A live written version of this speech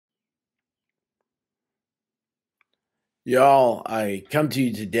Y'all, I come to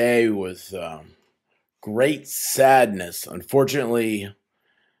you today with great sadness. Unfortunately,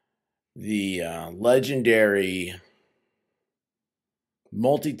 the legendary,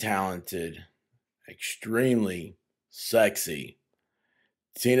 multi talented, extremely sexy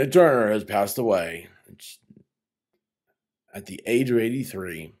Tina Turner has passed away at the age of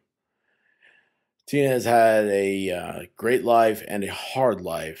 83. Tina has had a great life and a hard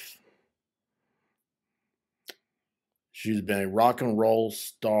life. She's been a rock and roll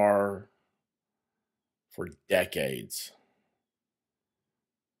star for decades.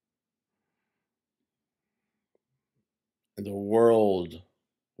 And the world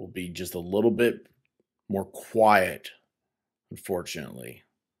will be just a little bit more quiet, unfortunately,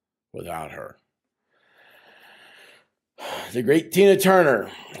 without her. The great Tina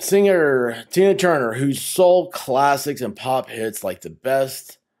Turner, singer Tina Turner, whose soul classics and pop hits like The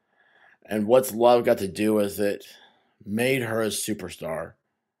Best and What's Love Got to Do with It made her a superstar.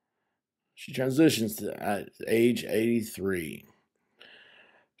 She transitions at age 83.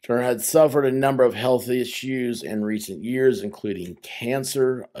 Turner had suffered a number of health issues in recent years, including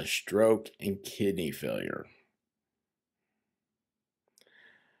cancer, a stroke, and kidney failure.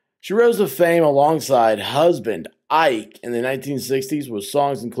 She rose to fame alongside husband Ike in the 1960s with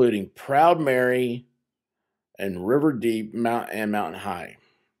songs including Proud Mary and River Deep Mountain High.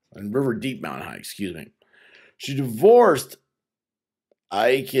 Excuse me. She divorced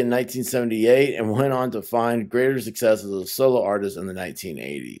Ike in 1978 and went on to find greater success as a solo artist in the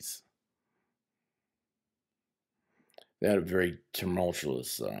 1980s. They had a very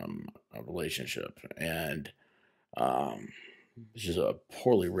tumultuous relationship, and it's just a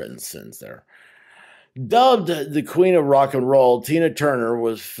poorly written sentence there. Dubbed the Queen of Rock and Roll, Tina Turner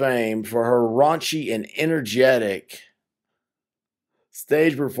was famed for her raunchy and energetic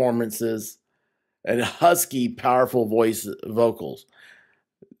stage performances and husky, powerful vocals.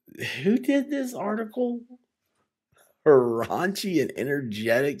 Who did this article? Her raunchy and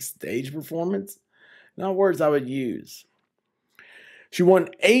energetic stage performance? Not words I would use. She won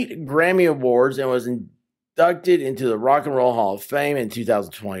 8 Grammy Awards and was inducted into the Rock and Roll Hall of Fame in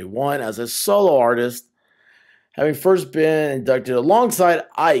 2021 as a solo artist, having first been inducted alongside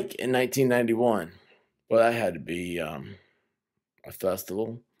Ike in 1991. Well, that had to be a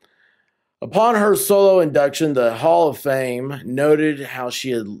festival. Upon her solo induction, the Hall of Fame noted how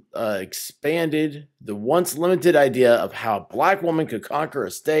she had expanded the once limited idea of how a black woman could conquer a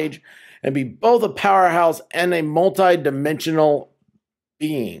stage and be both a powerhouse and a multi-dimensional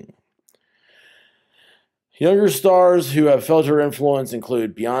being. Younger stars who have felt her influence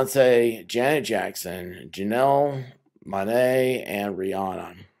include Beyonce, Janet Jackson, Janelle Monáe, and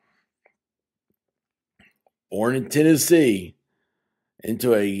Rihanna. Born in Tennessee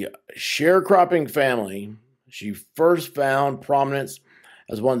into a sharecropping family, she first found prominence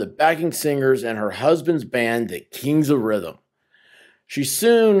as one of the backing singers in her husband's band, the Kings of Rhythm. She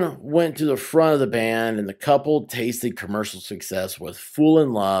soon went to the front of the band, and the couple tasted commercial success with Fool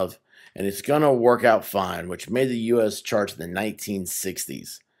in Love and It's Gonna Work Out Fine, which made the U.S. charts in the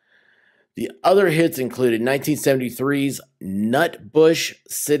 1960s. The other hits included 1973's Nutbush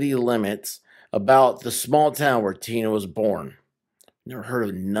City Limits, about the small town where Tina was born. Never heard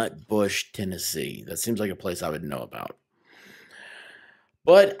of Nutbush, Tennessee. That seems like a place I would know about.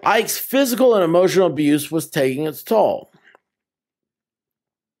 But Ike's physical and emotional abuse was taking its toll.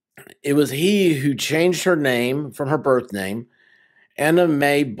 It was he who changed her name from her birth name, Anna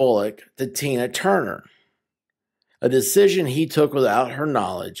Mae Bullock, to Tina Turner, a decision he took without her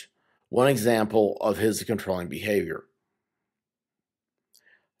knowledge, one example of his controlling behavior.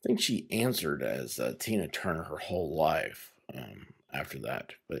 I think she answered as Tina Turner her whole life after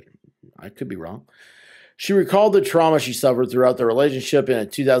that, but I could be wrong. She recalled the trauma she suffered throughout the relationship in a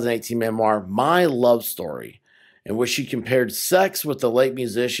 2018 memoir, My Love Story, in which she compared sex with the late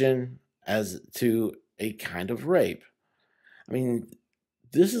musician as to a kind of rape. I mean,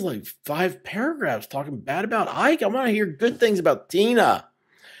 this is like 5 paragraphs talking bad about Ike. I want to hear good things about Tina.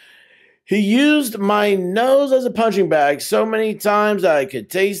 He used my nose as a punching bag so many times that I could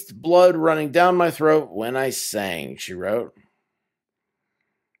taste blood running down my throat when I sang, she wrote.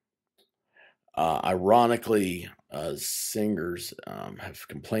 Ironically, singers have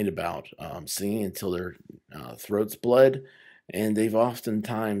complained about singing until their throats bled, and they've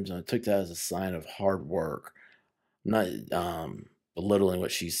oftentimes took that as a sign of hard work. I'm not belittling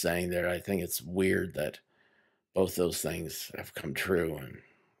what she's saying there. I think it's weird that both those things have come true, and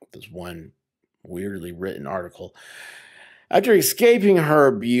there's one weirdly written article. After escaping her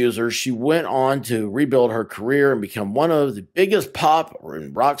abuser, she went on to rebuild her career and become one of the biggest pop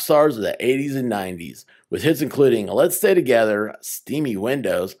and rock stars of the 80s and 90s, with hits including Let's Stay Together, Steamy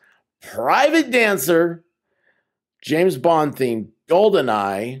Windows, Private Dancer, James Bond themed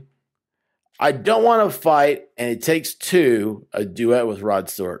Goldeneye, I Don't Want to Fight, and It Takes Two, a duet with Rod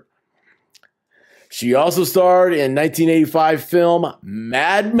Stewart. She also starred in 1985 film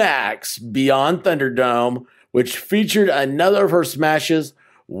Mad Max Beyond Thunderdome, which featured another of her smashes,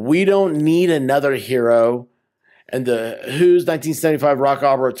 We Don't Need Another Hero, and the Who's 1975 rock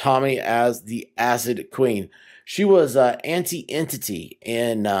opera Tommy as the Acid Queen. She was anti-entity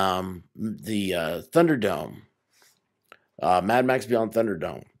in the Thunderdome, Mad Max Beyond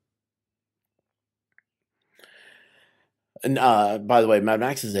Thunderdome. And by the way, Mad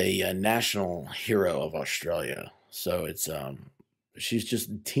Max is a national hero of Australia. So it's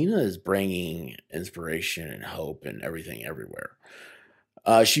Tina is bringing inspiration and hope and everything everywhere.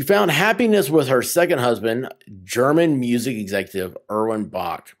 She found happiness with her second husband, German music executive Erwin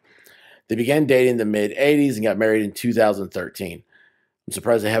Bach. They began dating in the mid-'80s and got married in 2013. I'm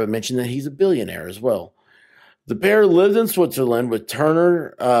surprised they haven't mentioned that he's a billionaire as well. The pair lived in Switzerland, with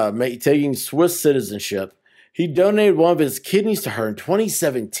Turner taking Swiss citizenship. He donated one of his kidneys to her in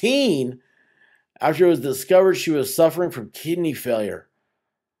 2017 after it was discovered she was suffering from kidney failure.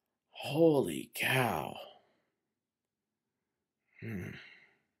 Holy cow.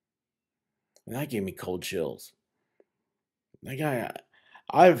 That gave me cold chills. That guy,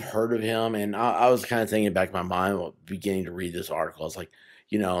 I've heard of him, and I was kind of thinking back in my mind while beginning to read this article. I was like,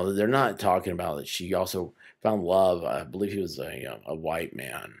 they're not talking about that she also found love. I believe he was a white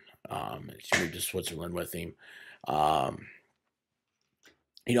man. She moved to Switzerland with him. I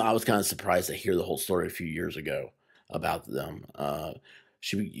was kind of surprised to hear the whole story a few years ago about them.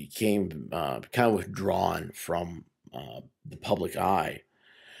 She became kind of withdrawn from the public eye.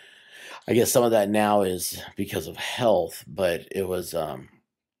 I guess some of that now is because of health, but it was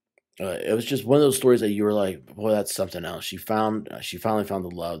just one of those stories that you were like, boy, that's something else. She finally found the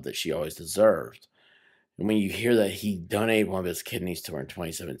love that she always deserved. And when you hear that he donated one of his kidneys to her in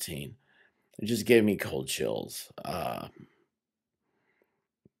 2017, it just gave me cold chills.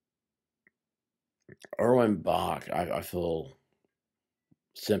 Erwin Bach, I feel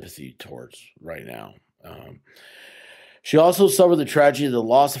sympathy towards right now. She also suffered the tragedy of the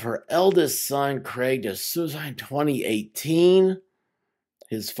loss of her eldest son, Craig, to suicide in 2018.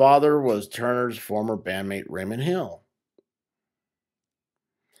 His father was Turner's former bandmate, Raymond Hill.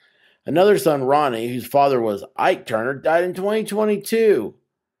 Another son, Ronnie, whose father was Ike Turner, died in 2022.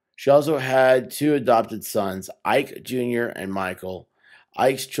 She also had two adopted sons, Ike Jr. and Michael,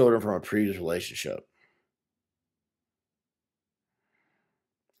 Ike's children from a previous relationship.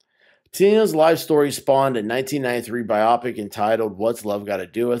 Tina's life story spawned a 1993 biopic entitled What's Love Got to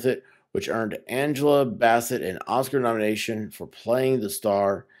Do with It, which earned Angela Bassett an Oscar nomination for playing the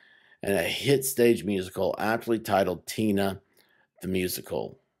star in a hit stage musical aptly titled Tina, the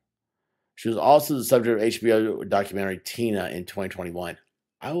Musical. She was also the subject of HBO documentary Tina in 2021.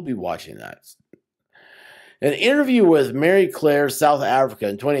 I will be watching that. In an interview with Mary Claire, South Africa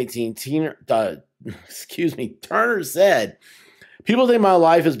in 2018, Turner said, "People think my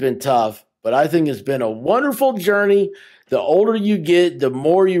life has been tough, but I think it's been a wonderful journey. The older you get, the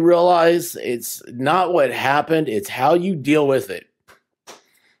more you realize it's not what happened, it's how you deal with it."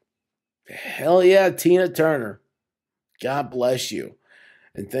 Hell yeah, Tina Turner. God bless you.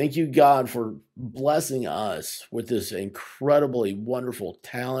 And thank you, God, for blessing us with this incredibly wonderful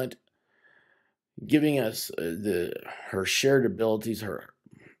talent, giving us her shared abilities.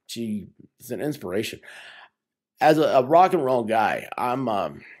 She is an inspiration. As a rock and roll guy,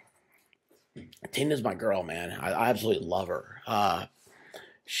 Tina's my girl, man. I absolutely love her.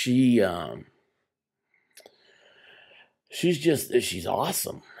 She's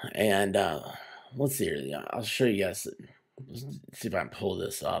awesome. And let's see here. I'll show you guys. Let's see if I can pull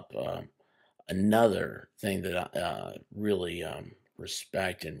this up. Another thing that I really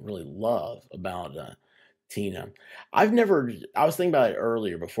respect and really love about Tina. I was thinking about it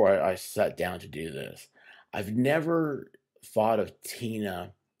earlier before I sat down to do this. I've never thought of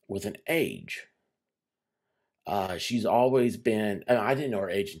Tina with an age. She's always been, and I didn't know her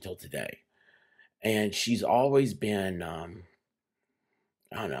age until today. And she's always been, I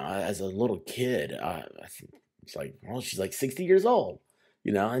don't know, as a little kid, I think it's like, well, she's like 60 years old,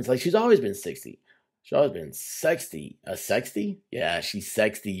 and it's like she's always been 60. She's always been 60. 60? Yeah, she's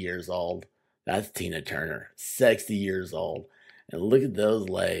 60 years old. That's Tina Turner, 60 years old. And look at those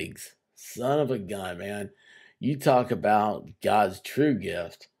legs. Son of a gun, man. You talk about God's true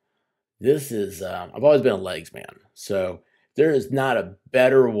gift. This is, I've always been a legs man. So There is not a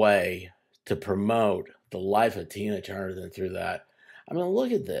better way to promote the life of Tina Turner than through that. I mean,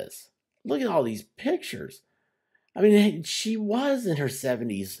 look at this. Look at all these pictures. I mean, she was in her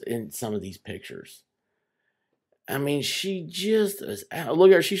 70s in some of these pictures. I mean, she just is,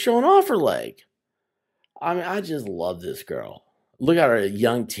 look at her. She's showing off her leg. I mean, I just love this girl. Look at her,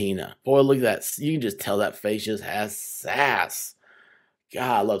 young Tina. Boy, look at that. You can just tell that face just has sass.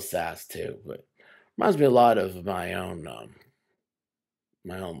 God, I love sass too. But reminds me a lot of my own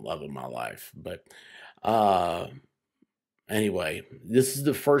love of my life. But uh, anyway, this is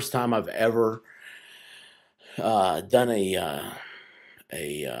the first time I've ever done a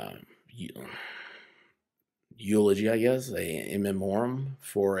eulogy, I guess, a in memoriam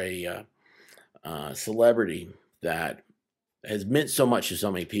for a celebrity that has meant so much to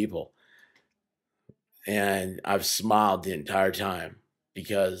so many people. And I've smiled the entire time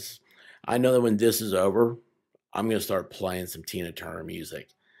because I know that when this is over, I'm going to start playing some Tina Turner music.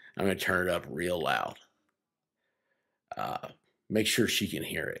 I'm going to turn it up real loud. Uh, Make sure she can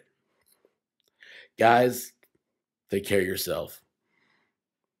hear it. Guys, take care of yourself.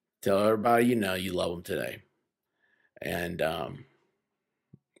 Tell everybody you know you love them today. And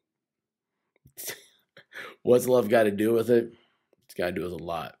what's love got to do with it? It's got to do with a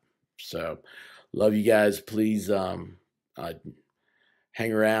lot. So, love you guys. Please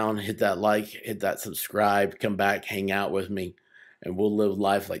hang around, hit that like, hit that subscribe, come back, hang out with me, and we'll live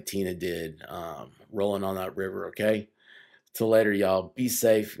life like Tina did, rolling on that river, okay? Till later, y'all. Be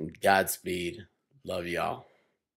safe and Godspeed. Love y'all.